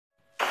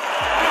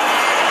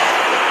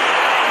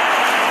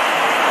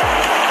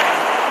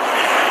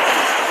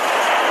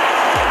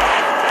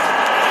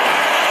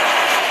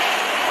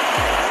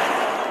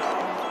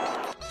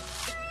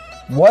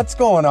What's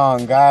going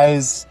on,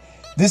 guys?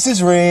 This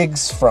is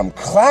Riggs from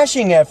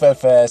Clashing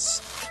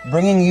FFS,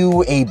 bringing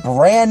you a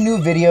brand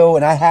new video,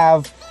 and I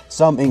have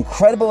some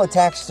incredible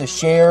attacks to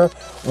share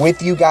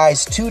with you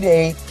guys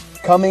today,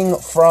 coming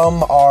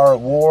from our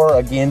war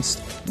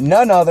against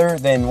none other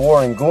than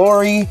War and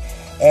Glory,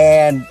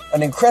 and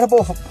an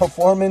incredible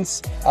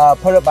performance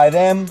put up by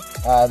them.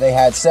 They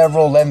had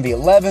several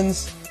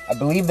 11v11s. I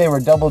believe they were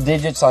double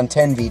digits on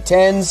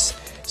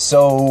 10v10s,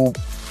 so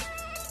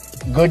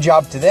good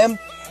job to them.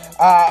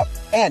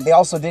 And they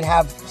also did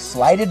have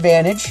slight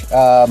advantage,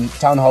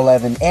 Town Hall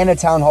 11 and a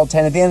Town Hall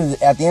 10. At the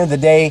end of the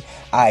day,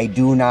 I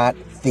do not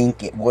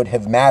think it would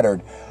have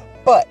mattered.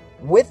 But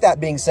with that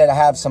being said, I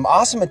have some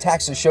awesome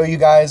attacks to show you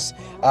guys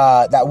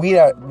that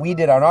we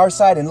did on our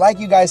side. And like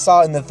you guys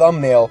saw in the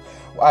thumbnail,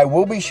 I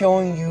will be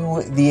showing you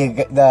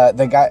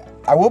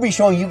I will be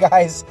showing you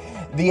guys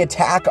the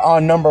attack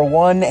on number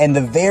 1 and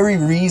the very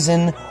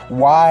reason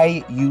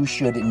why you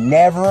should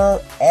never,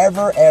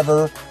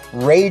 ever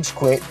rage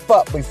quit.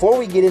 But before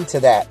we get into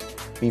that,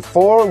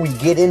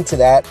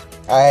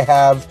 I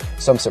have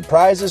some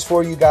surprises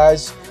for you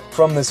guys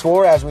from this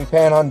war. As we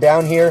pan on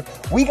down here,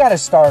 we got to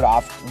start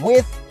off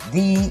with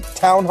the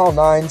Town Hall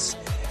 9s,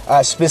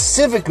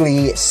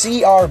 specifically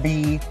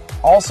CRB,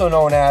 also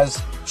known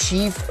as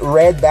Chief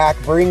Redback,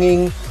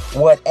 bringing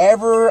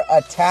whatever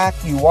attack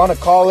you want to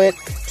call it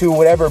to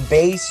whatever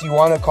base you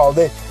want to call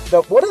it.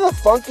 One of the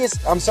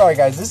funkiest, I'm sorry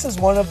guys, this is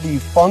one of the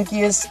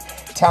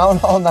funkiest Town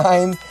Hall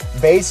 9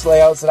 base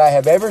layouts that I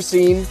have ever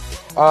seen.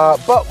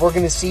 But we're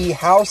going to see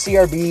how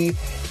CRB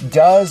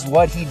does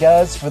what he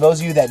does. For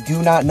those of you that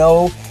do not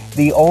know,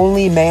 the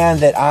only man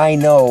that I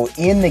know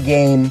in the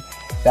game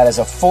that is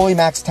a fully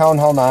maxed Town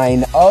Hall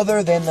 9,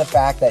 other than the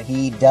fact that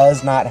he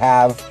does not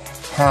have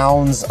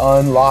hounds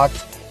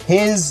unlocked.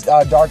 His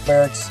Dark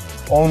Barracks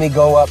only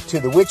go up to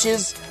the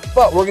witches,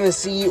 but we're going to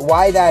see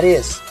why that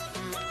is.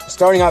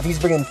 Starting off, he's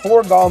bringing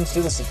 4 golems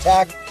to this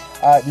attack.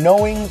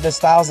 Knowing the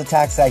styles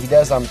attacks that he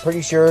does, I'm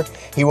pretty sure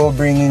he will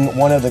bring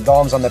one of the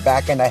golems on the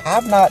back end. I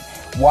have not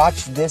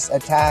watched this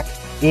attack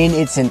in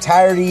its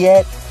entirety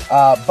yet,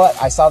 but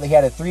I saw that he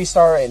had a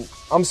 3-star, and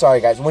I'm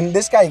sorry guys, when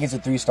this guy gets a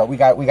 3-star, we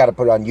got to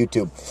put it on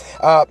YouTube.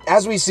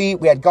 As we see,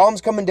 we had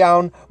golems coming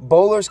down,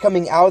 bowlers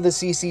coming out of the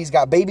CCs,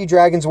 got baby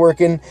dragons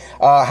working,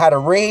 had a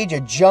rage,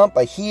 a jump,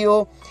 a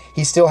heal.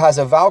 He still has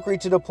a Valkyrie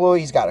to deploy.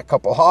 He's got a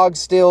couple hogs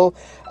still.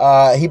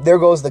 There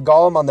goes the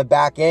golem on the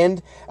back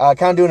end,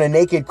 kind of doing a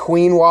naked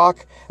queen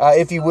walk,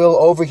 if you will,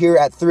 over here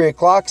at 3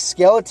 o'clock.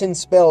 Skeleton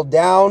spell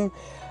down.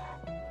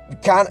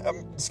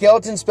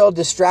 Skeleton spell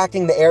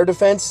distracting the air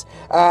defense.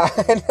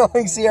 And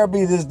knowing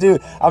CRB, this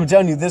dude, I'm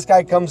telling you, this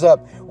guy comes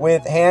up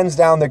with hands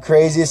down the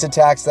craziest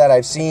attacks that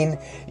I've seen.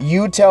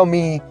 You tell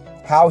me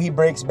how he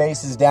breaks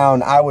bases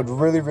down. I would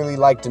really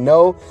like to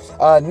know.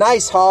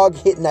 Nice hog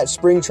hitting that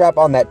spring trap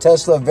on that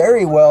Tesla.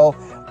 Very well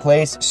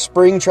placed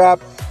spring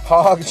trap.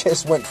 Hog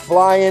just went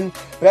flying.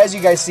 But as you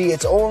guys see,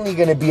 it's only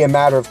going to be a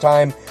matter of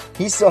time.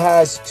 He still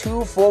has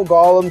 2 full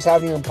golems,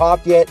 haven't even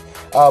popped yet.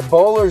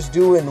 Bowlers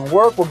doing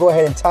work. We'll go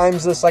ahead and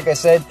times this. Like I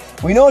said,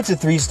 we know it's a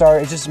 3-star.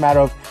 It's just a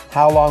matter of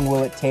how long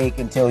will it take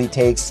until he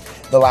takes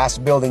the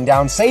last building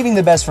down. Saving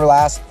the best for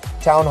last.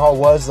 Town Hall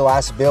was the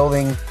last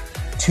building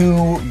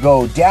to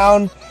go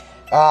down.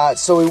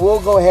 So we will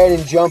go ahead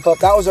and jump up.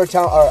 That was our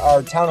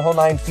Town Hall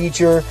 9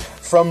 feature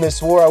from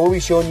this war. I will be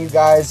showing you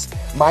guys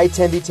my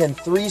 10v10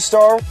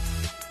 3-star,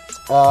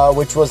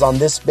 which was on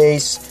this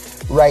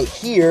base right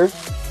here.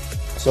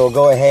 So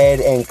go ahead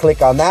and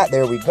click on that.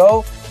 There we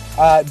go.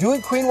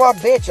 Doing Queen Walk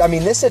Bitch. I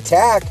mean, this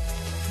attack,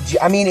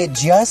 it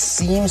just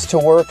seems to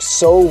work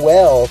so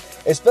well,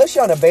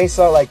 especially on a base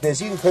layout like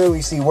this. You can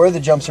clearly see where the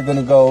jumps are going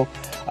to go,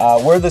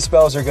 where the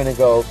spells are going to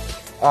go.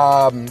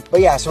 But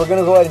yeah, so we're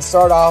going to go ahead and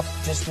start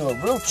off, just do a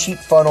real cheap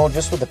funnel,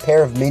 just with a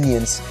pair of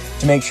minions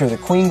to make sure the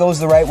queen goes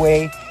the right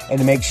way, and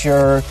to make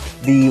sure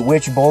the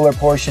witch bowler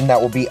portion that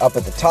will be up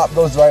at the top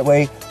goes the right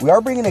way. We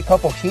are bringing a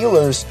couple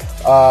healers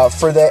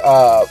for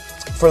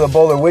the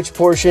bowler witch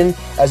portion,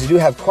 as we do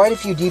have quite a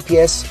few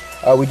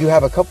DPS. We do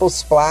have a couple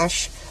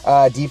splash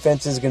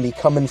defenses going to be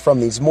coming from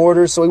these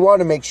mortars, so we want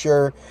to make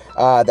sure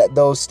that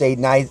those stay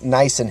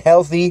nice and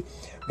healthy.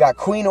 We got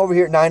queen over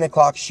here at 9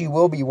 o'clock. She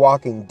will be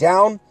walking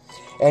down.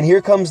 And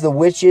here comes the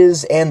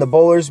witches and the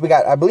bowlers. We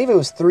got, I believe it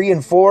was 3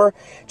 and 4.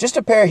 Just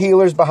a pair of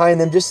healers behind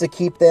them just to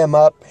keep them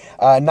up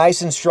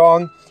nice and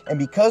strong. And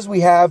because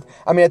we have,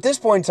 at this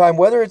point in time,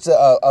 whether it's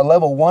a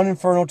level 1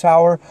 Inferno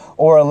Tower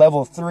or a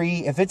level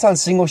 3, if it's on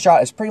single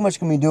shot, it's pretty much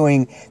going to be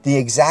doing the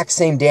exact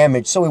same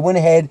damage. So we went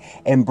ahead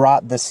and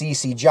brought the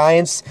CC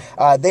Giants.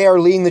 They are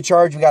leading the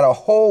charge. We got a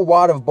whole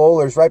wad of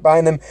bowlers right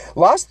behind them.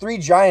 Lost 3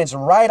 Giants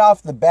right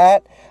off the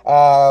bat.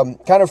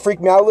 Kind of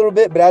freaked me out a little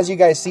bit, but as you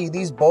guys see,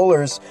 these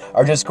bowlers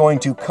are just going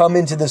to come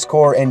into this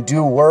core and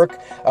do work.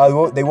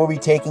 They will be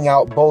taking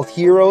out both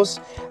heroes.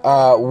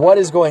 What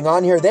is going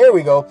on here? There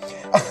we go.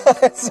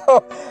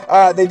 So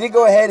they did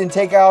go ahead and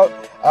take out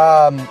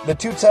the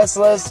 2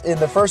 Teslas in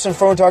the first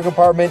Inferno Tower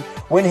compartment.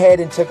 Went ahead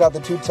and took out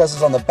the 2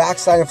 Teslas on the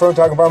backside Inferno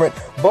Tower compartment.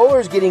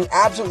 Bowlers getting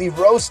absolutely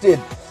roasted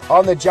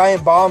on the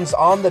giant bombs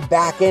on the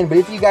back end. But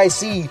if you guys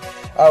see,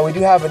 we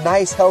do have a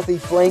nice healthy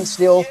flank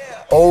still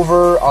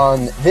over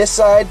on this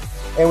side,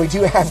 and we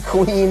do have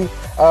Queen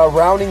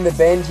rounding the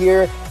bend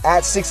here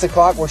at 6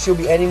 o'clock, where she'll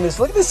be ending this.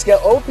 Look at the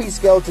OP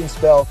skeleton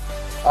spell.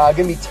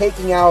 Gonna be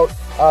taking out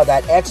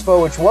that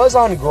Expo, which was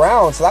on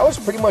ground, so that was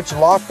pretty much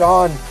locked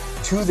on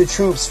to the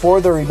troops for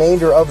the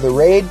remainder of the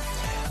raid.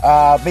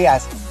 But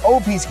yes,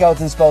 OP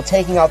skeleton spell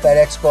taking out that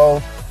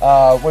Expo,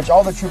 which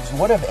all the troops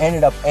would have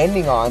ended up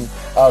ending on.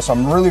 So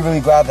I'm really, really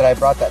glad that I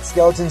brought that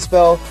skeleton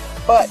spell.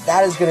 But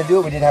that is going to do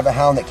it. We did have a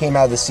Hound that came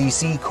out of the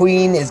CC.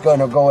 Queen is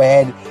going to go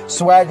ahead,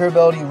 swag her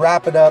ability,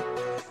 wrap it up.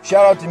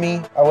 Shout out to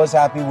me. I was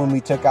happy when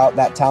we took out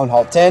that Town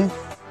Hall 10,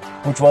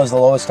 which was the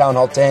lowest Town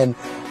Hall 10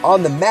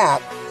 on the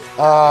map.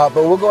 But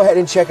we'll go ahead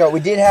and check out. We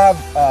did have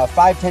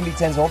 5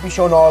 10v10s. I won't be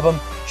showing all of them.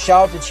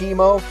 Shout out to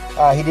Chimo.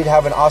 He did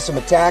have an awesome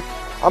attack.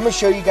 I'm going to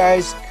show you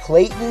guys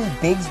Clayton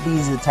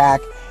Bigsby's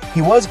attack.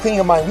 He was cleaning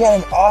up mine. We had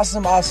an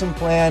awesome, awesome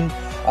plan.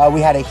 We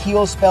had a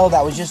heal spell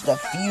that was just a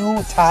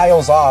few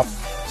tiles off.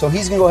 So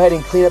he's going to go ahead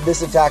and clean up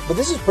this attack. But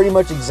this is pretty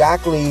much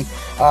exactly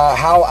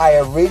how I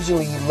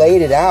originally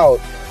laid it out.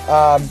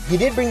 He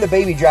did bring the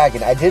baby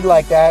dragon. I did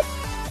like that.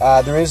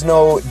 There is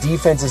no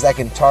defenses that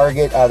can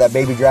target that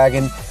baby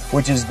dragon,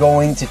 which is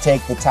going to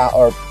take the town,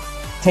 or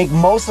take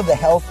most of the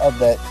health of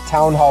the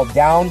Town Hall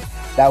down.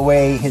 That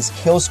way his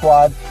kill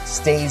squad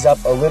stays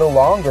up a little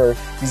longer.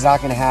 He's not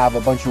going to have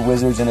a bunch of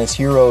wizards and his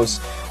heroes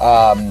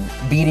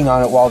beating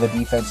on it while the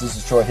defenses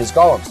destroy his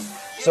golems.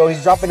 So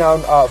he's dropping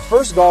down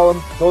first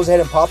golem, goes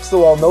ahead and pops the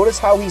wall. Notice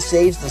how he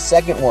saves the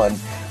second one,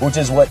 which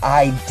is what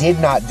I did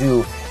not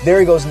do. There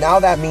he goes. Now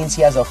that means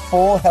he has a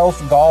full health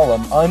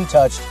golem,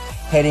 untouched,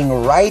 heading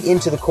right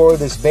into the core of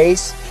this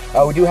base.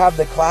 We do have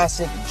the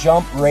classic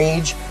jump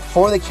rage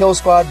for the kill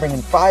squad,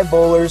 bringing 5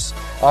 bowlers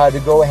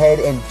to go ahead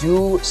and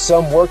do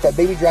some work. That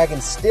baby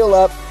dragon's still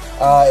up.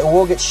 It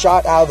will get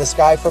shot out of the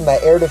sky from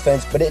that air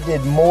defense, but it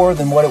did more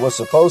than what it was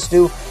supposed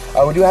to.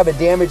 We do have a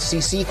damaged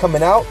CC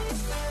coming out,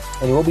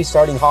 and he will be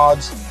starting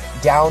Hogs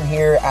down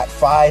here at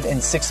 5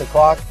 and 6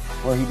 o'clock,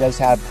 where he does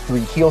have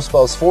 3 heal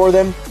spells for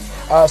them.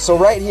 So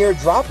right here,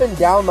 dropping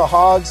down the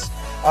Hogs,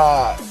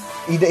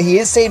 he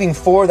is saving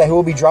 4 that he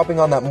will be dropping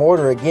on that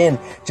mortar again,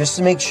 just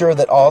to make sure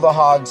that all the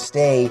Hogs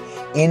stay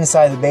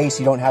inside the base.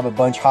 You don't have a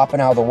bunch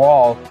hopping out of the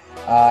wall,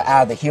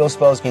 out of the heal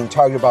spells, getting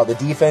targeted by the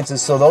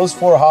defenses. So those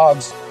 4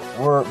 Hogs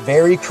were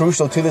very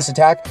crucial to this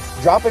attack.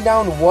 Dropping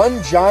down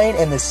 1 giant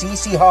and the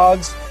CC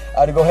Hogs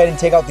to go ahead and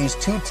take out these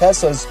 2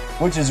 Teslas,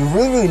 which is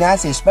really, really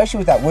nasty, especially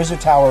with that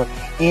Wizard Tower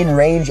in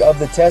range of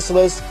the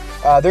Teslas.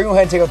 They're going to go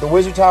ahead and take out the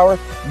Wizard Tower,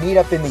 meet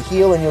up in the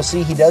heal, and you'll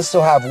see he does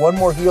still have 1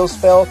 more heal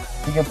spell.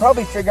 You can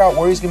probably figure out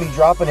where he's going to be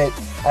dropping it,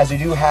 as we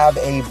do have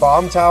a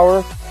Bomb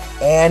Tower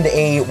and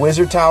a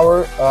Wizard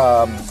Tower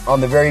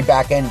on the very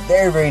back end.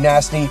 Very, very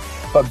nasty,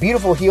 but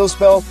beautiful heal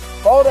spell,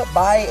 followed up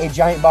by a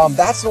Giant Bomb.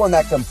 That's the one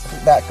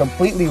that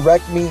completely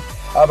wrecked me.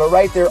 But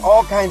right there,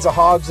 all kinds of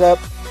Hogs up.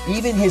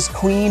 Even his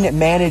Queen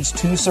managed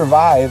to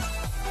survive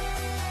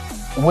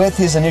with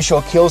his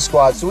initial kill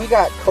squad. So we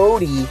got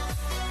Cody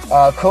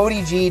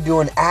G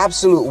doing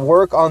absolute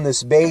work on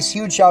this base.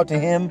 Huge shout to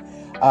him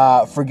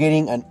for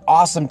getting an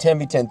awesome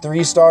 10v10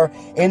 3-star.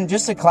 And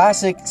just a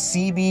classic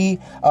CB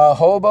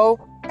Hobo,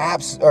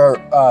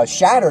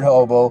 Shattered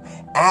Hobo.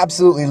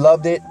 Absolutely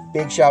loved it.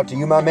 Big shout to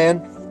you, my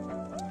man.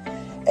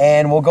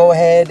 And we'll go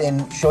ahead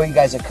and show you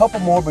guys a couple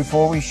more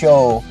before we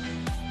show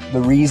the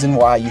reason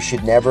why you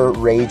should never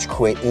rage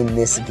quit in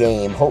this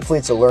game. Hopefully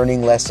it's a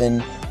learning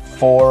lesson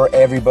for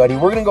everybody.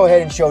 We're gonna go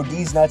ahead and show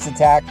D's Nuts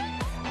attack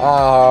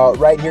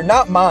right here.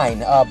 Not mine,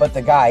 but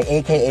the guy,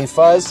 aka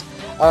Fuzz.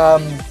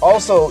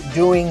 Also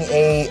doing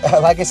a,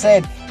 like I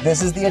said,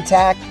 this is the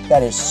attack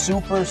that is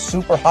super,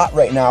 super hot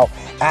right now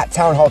at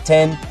Town Hall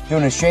 10.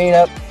 Doing a straight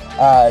up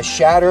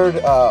Shattered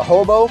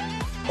Hobo.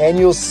 And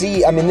you'll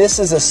see, I mean, this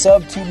is a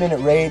sub 2-minute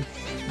raid.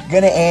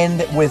 Gonna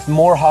end with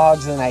more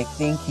Hogs than I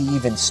think he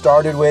even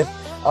started with.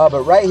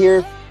 But right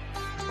here,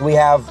 we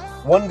have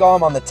 1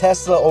 Golem on the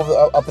Tesla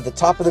up at the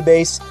top of the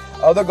base.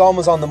 Other Golem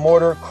was on the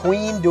mortar.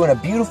 Queen doing a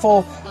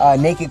beautiful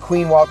naked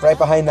Queen walk right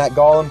behind that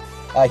Golem.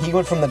 He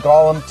went from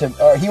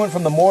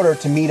the mortar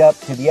to meet up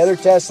to the other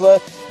Tesla,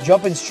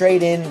 jumping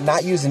straight in,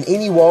 not using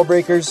any wall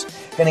breakers.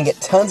 Gonna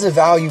get tons of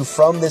value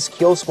from this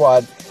kill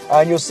squad.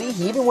 And you'll see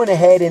he even went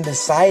ahead and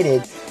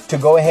decided to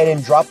go ahead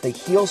and drop the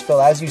heal spell.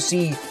 As you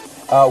see,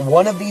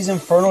 one of these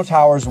Inferno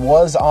Towers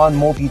was on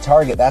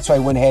multi-target. That's why I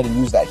went ahead and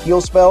used that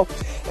heal spell.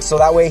 So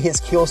that way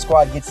his kill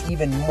squad gets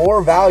even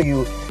more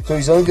value. So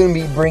he's only going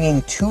to be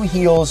bringing 2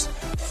 heals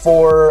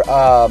for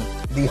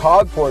the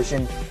Hog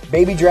portion.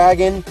 Baby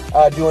Dragon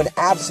doing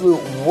absolute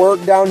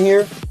work down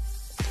here,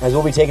 as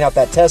we'll be taking out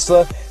that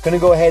Tesla. Going to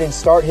go ahead and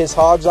start his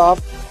Hogs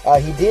off.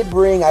 He did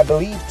bring, I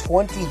believe,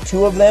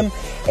 22 of them.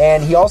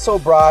 And he also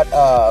brought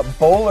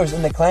bowlers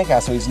in the clan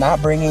cast. So he's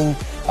not bringing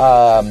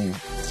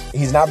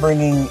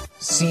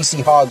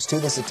CC Hogs to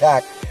this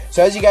attack.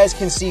 So as you guys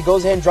can see,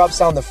 goes ahead and drops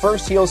down the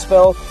first heal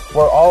spell,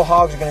 where all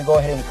Hogs are going to go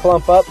ahead and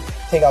clump up.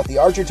 take out the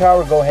Archer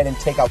Tower, go ahead and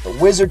take out the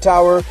Wizard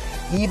Tower.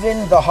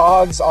 Even the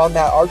Hogs on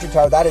that Archer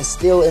Tower, that is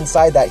still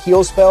inside that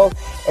heal spell.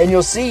 And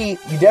you'll see,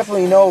 you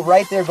definitely know,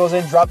 right there goes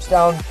in, drops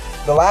down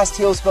the last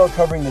heal spell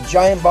covering the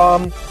Giant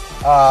Bomb,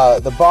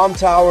 the Bomb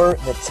Tower,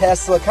 the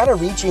Tesla, kind of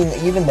reaching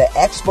even the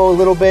Expo a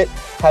little bit.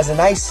 Has a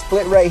nice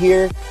split right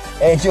here.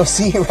 And you'll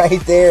see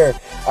right there,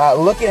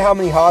 look at how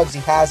many Hogs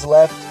he has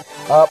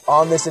left up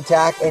on this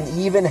attack, and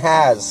even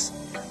has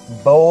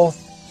both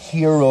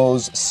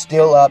heroes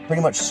still up,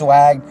 pretty much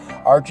swagged.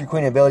 Archer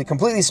Queen ability,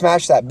 completely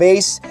smashed that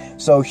base.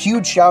 So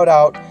huge shout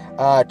out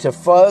to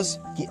Fuzz,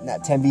 getting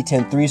that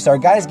 10v10 3-star.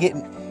 Guys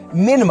getting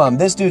minimum,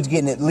 this dude's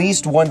getting at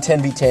least one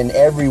 10v10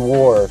 every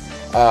war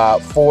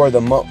for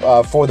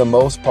the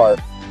most part.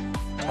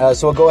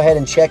 So we'll go ahead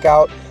and check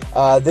out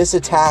this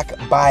attack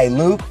by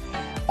Luke.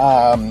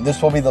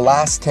 This will be the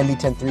last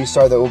 10v10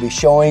 3-star that we'll be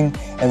showing,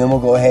 and then we'll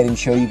go ahead and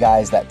show you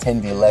guys that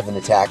 10v11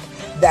 attack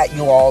that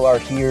you all are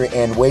here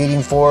and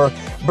waiting for.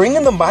 Bring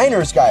in the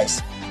miners,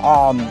 guys.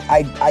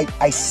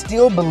 I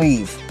still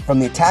believe, from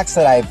the attacks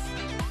that I've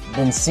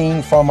been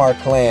seeing from our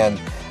clan,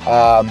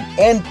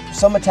 and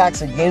some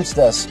attacks against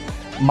us,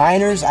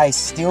 miners, I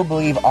still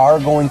believe, are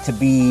going to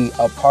be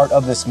a part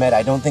of this meta.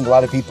 I don't think a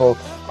lot of people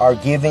are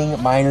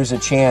giving miners a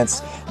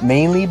chance,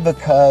 mainly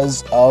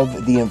because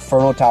of the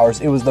Infernal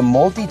Towers. It was the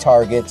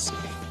multi-targets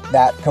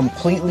that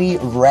completely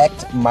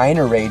wrecked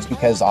miner raids,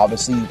 because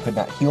obviously you could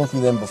not heal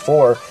through them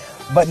before,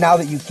 but now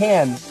that you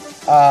can.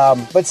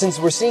 But since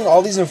we're seeing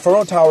all these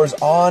Infernal Towers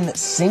on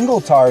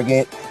single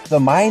target, the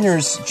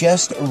miners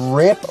just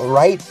rip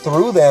right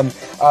through them.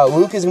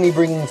 Luke is going to be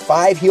bringing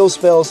 5 heal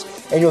spells,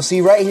 and you'll see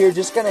right here,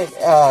 just going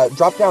to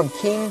drop down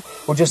King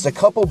with just a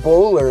couple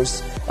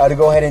bowlers to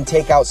go ahead and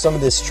take out some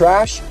of this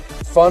trash.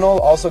 Funnel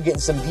also getting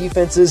some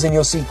defenses, and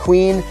you'll see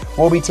Queen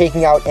will be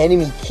taking out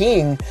enemy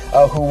King,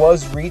 who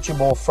was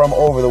reachable from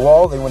over the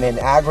wall. They went in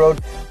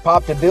aggroed,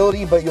 popped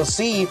ability, but you'll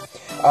see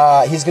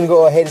he's going to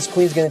go ahead, his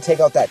Queen's going to take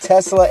out that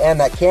Tesla and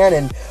that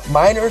cannon.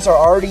 Miners are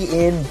already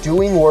in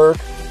doing work,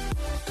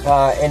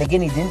 and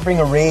again, he didn't bring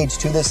a rage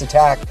to this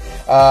attack,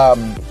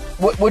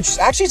 which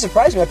actually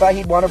surprised me. I thought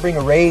he'd want to bring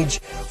a rage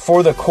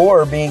for the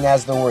core, being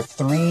as there were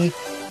 3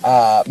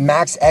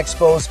 max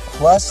expos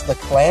plus the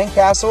clan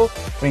castle,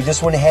 but he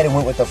just went ahead and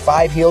went with the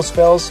 5 heal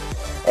spells.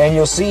 And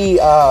you'll see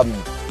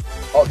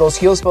those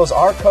heal spells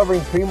are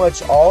covering pretty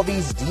much all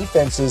these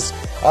defenses.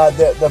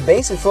 The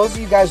base, for those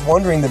of you guys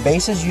wondering, the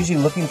base is usually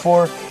looking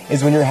for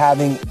is when you're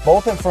having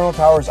both Infernal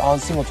Towers on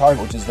single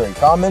target, which is very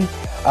common,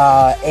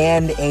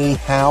 and a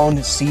Hound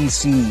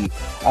CC.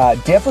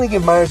 Definitely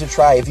give miners a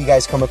try if you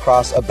guys come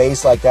across a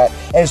base like that,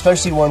 and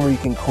especially one where you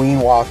can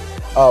queen walk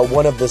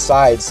one of the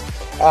sides.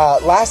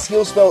 Last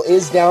heal spell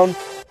is down.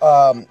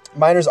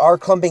 Miners are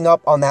clumping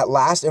up on that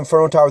last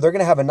Inferno Tower. They're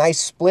going to have a nice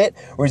split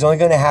where he's only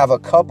going to have a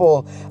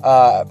couple,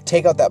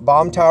 take out that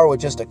Bomb Tower with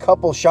just a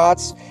couple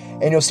shots.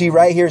 And you'll see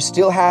right here,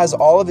 still has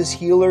all of his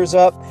healers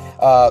up.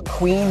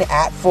 Queen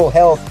at full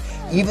health.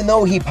 Even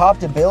though he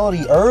popped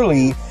ability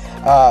early,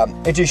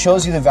 it just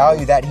shows you the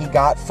value that he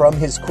got from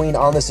his Queen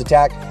on this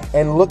attack.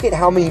 And look at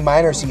how many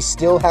miners he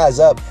still has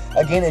up.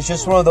 Again, it's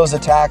just one of those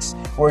attacks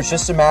where it's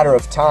just a matter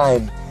of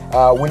time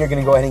when you're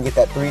going to go ahead and get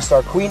that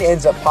 3-star. Queen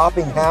ends up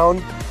popping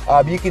Hound.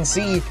 But you can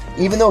see,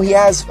 even though he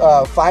has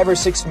 5 or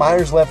 6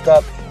 miners left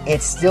up,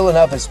 it's still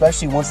enough,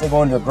 especially once they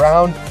go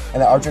underground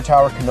and the Archer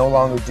Tower can no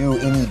longer do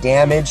any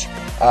damage.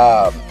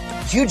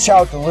 Huge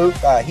shout out to Luke.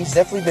 He's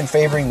definitely been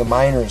favoring the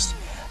miners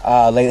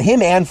lately,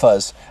 him and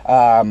Fuzz.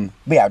 But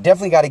yeah,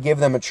 definitely got to give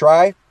them a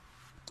try.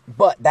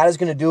 But that is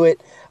going to do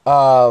it.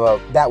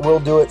 That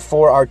will do it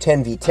for our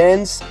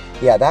 10v10s.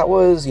 Yeah, that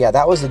was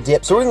a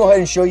dip. So we're going to go ahead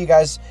and show you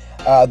guys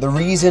the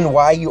reason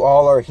why you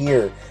all are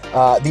here.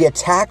 The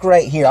attack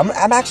right here,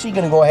 I'm actually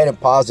going to go ahead and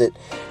pause it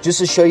just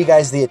to show you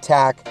guys the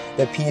attack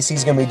that PSC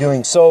is going to be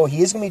doing. So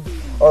he is going to be,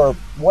 or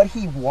what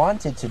he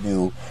wanted to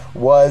do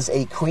was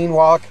a Queen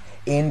Walk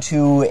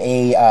into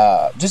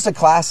a, just a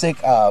classic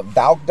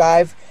Valk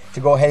dive to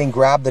go ahead and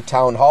grab the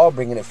Town Hall,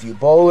 bring in a few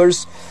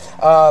bowlers.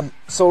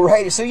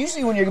 So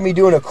usually when you're going to be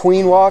doing a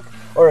Queen Walk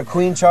or a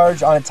Queen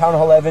Charge on a Town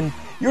Hall 11,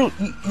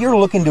 you're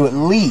looking to at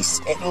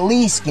least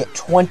get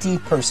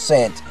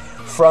 20%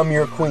 from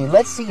your Queen.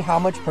 Let's see how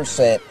much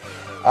percent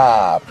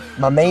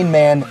my main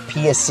man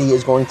PSC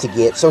is going to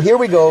get. So here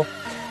we go.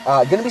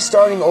 Going to be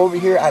starting over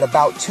here at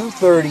about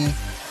 230.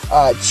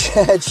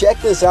 Check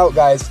this out,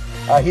 guys.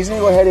 He's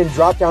going to go ahead and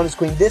drop down his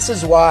Queen. This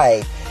is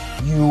why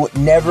you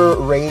never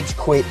rage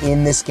quit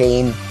in this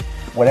game.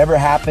 Whatever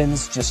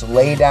happens, just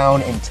lay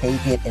down and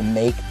take it and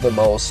make the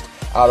most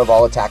out of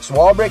all attacks.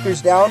 Wall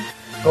breakers down,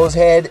 goes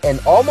ahead and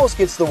almost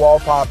gets the wall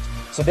popped.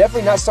 So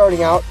definitely not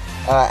starting out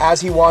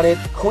as he wanted.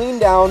 Queen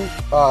down,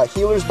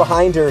 healers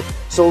behind her.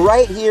 So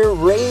right here,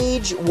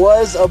 rage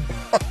was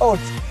about,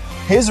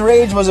 his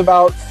rage was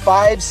about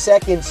 5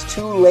 seconds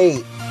too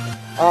late.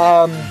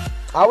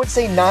 I would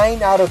say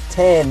 9 out of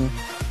 10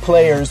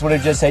 players would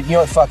have just said, you know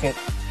what, fuck it,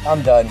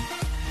 I'm done.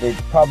 They'd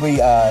probably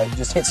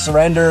just hit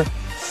surrender,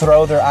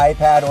 throw their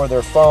iPad or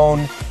their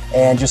phone,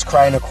 and just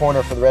cry in a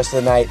corner for the rest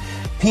of the night.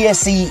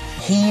 PSC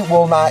He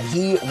will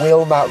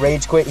not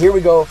rage quit. Here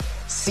we go.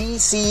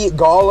 CC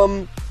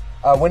Golem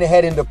went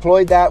ahead and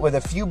deployed that with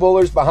a few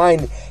bowlers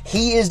behind.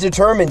 He is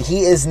determined.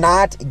 He is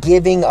not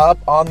giving up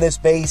on this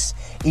base,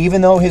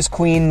 even though his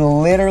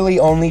queen literally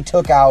only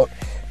took out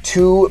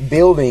 2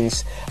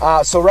 buildings.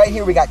 So right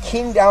here, we got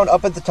king down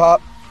up at the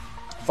top,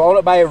 followed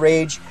up by a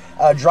rage.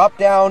 Drop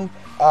down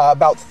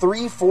about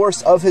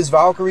 3/4 of his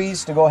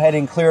Valkyries to go ahead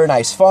and clear a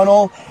nice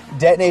funnel,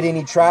 detonate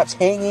any traps,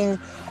 hanging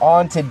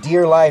on to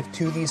dear life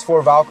to these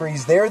 4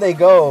 Valkyries. There they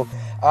go.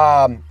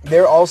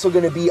 They're also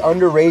going to be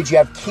under rage. You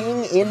have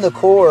king in the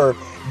core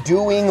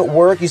doing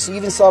work. You see,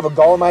 even still have a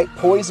Golemite.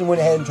 Poison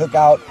went ahead and took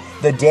out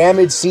the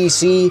damage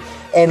CC.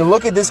 And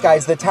look at this,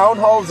 guys. The Town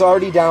Hall is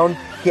already down.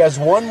 He has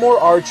 1 more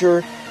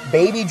archer.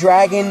 Baby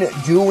Dragon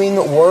doing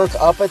work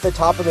up at the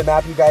top of the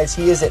map, you guys.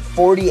 He is at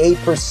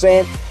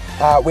 48%.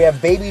 We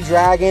have Baby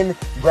Dragon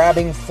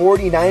grabbing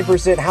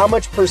 49%. How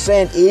much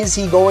percent is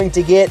he going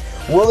to get?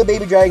 Will the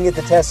Baby Dragon get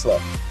the Tesla?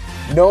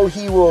 No,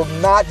 he will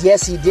not.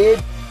 Yes, he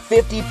did.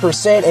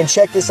 50%. And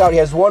check this out. He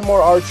has 1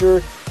 more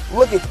archer.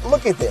 Look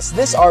at this.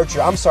 This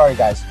archer, I'm sorry,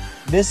 guys.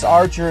 This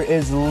archer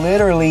is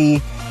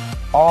literally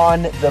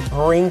on the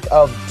brink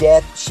of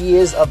death. She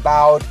is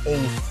about a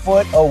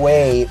foot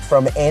away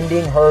from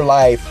ending her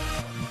life.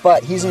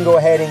 But he's going to go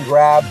ahead and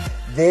grab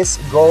this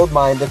gold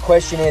mine. The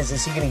question is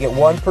he going to get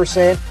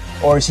 1%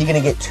 or is he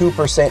going to get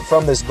 2%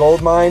 from this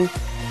gold mine?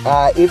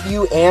 If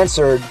you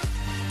answered,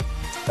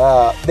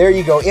 there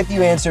you go. If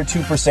you answered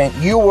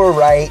 2%, you were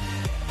right.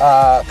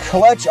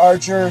 Clutch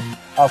Archer,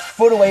 a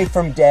foot away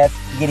from death,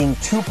 getting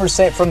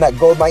 2% from that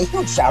gold mine.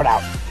 Huge shout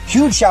out.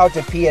 Huge shout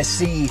to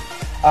PSC.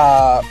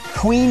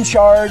 Queen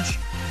Charge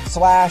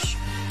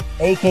 /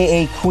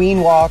 aka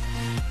Queen Walk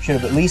should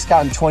have at least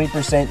gotten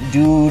 20%.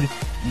 Dude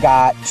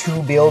got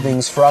 2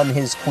 buildings from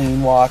his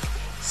Queen Walk.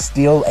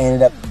 Still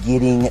ended up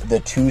getting the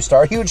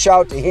 2-star. Huge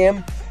shout to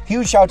him.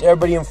 Huge shout to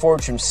everybody in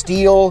Forge from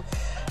Steel.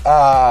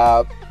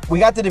 We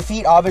got the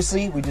defeat,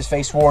 obviously. We just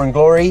faced War and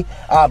Glory.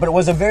 But it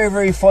was a very,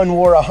 very fun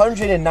war.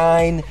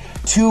 109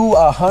 to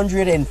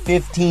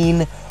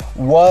 115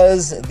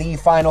 was the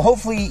final.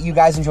 Hopefully, you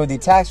guys enjoyed the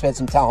attacks. We had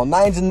some Town Hall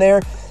 9s in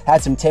there.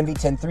 Had some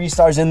 10v10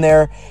 3-stars in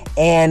there.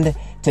 And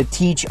to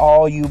teach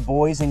all you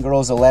boys and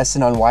girls a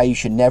lesson on why you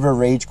should never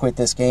rage quit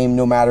this game,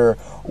 no matter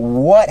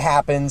what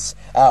happens.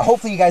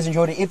 Hopefully, you guys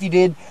enjoyed it. If you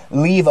did,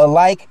 leave a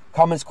like,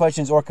 comments,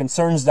 questions, or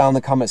concerns down in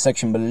the comment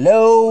section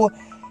below.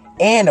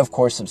 And, of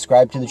course,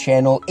 subscribe to the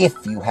channel if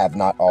you have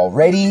not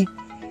already.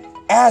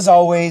 As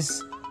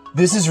always,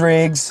 this is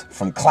Riggs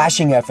from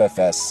Clashing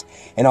FFS,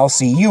 and I'll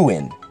see you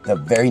in the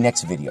very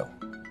next video.